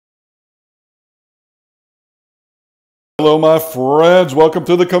Hello my friends, welcome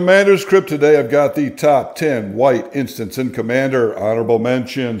to the Commander's Crypt. Today I've got the top 10 white instants in Commander. Honorable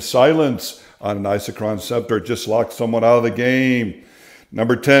mention, Silence on an Isochron Scepter, just locked someone out of the game.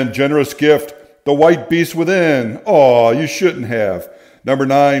 Number 10, Generous Gift, the White Beast Within. Aw, you shouldn't have. Number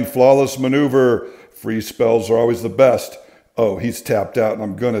 9, Flawless Maneuver, free spells are always the best. Oh, he's tapped out and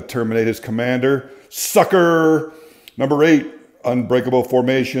I'm going to terminate his commander. Sucker! Number 8, Unbreakable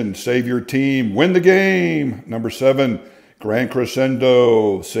Formation, save your team, win the game. Number 7, Grand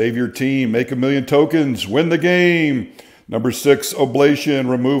Crescendo, save your team, make 1,000,000 tokens, win the game. Number 6, Oblation,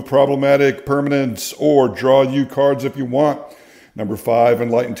 remove problematic permanents or draw you cards if you want. Number 5,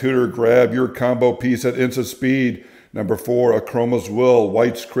 Enlightened Tutor, grab your combo piece at instant speed. Number 4, Achroma's Will,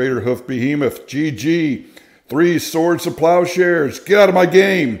 White's Crater Hoof Behemoth, GG. 3, Swords to Plowshares, get out of my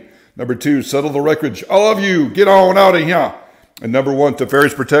game. Number 2, Settle the Wreckage, all of you, get on out of here. And number 1,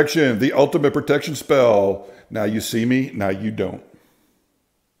 Teferi's Protection, the ultimate protection spell. Now you see me, now you don't.